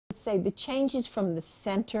say the changes from the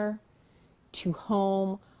center to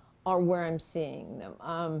home are where I'm seeing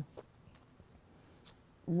them.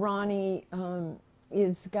 Ronnie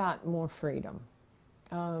is got more freedom.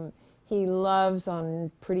 He loves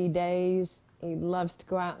on pretty days, he loves to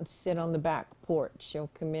go out and sit on the back porch. He'll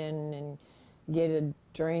come in and get a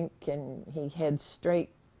drink, and he heads straight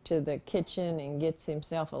to the kitchen and gets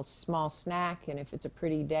himself a small snack, and if it's a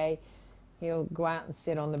pretty day, he'll go out and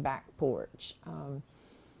sit on the back porch.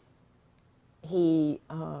 He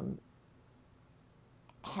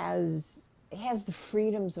has the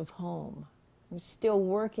freedoms of home. We're still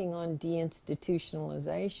working on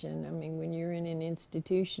deinstitutionalization. I mean, when you're in an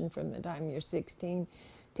institution from the time you're 16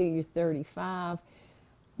 to you're 35,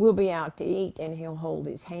 we'll be out to eat and he'll hold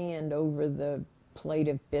his hand over the plate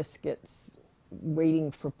of biscuits waiting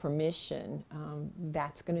for permission.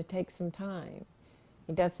 That's going to take some time.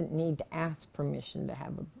 He doesn't need to ask permission to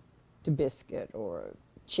have a biscuit or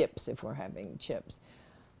chips if we're having chips.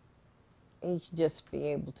 He should just be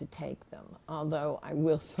able to take them. Although I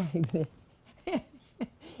will say that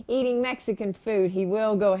eating Mexican food, he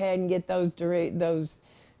will go ahead and get those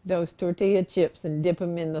tortilla chips and dip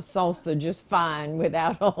them in the salsa just fine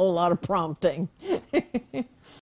without a whole lot of prompting.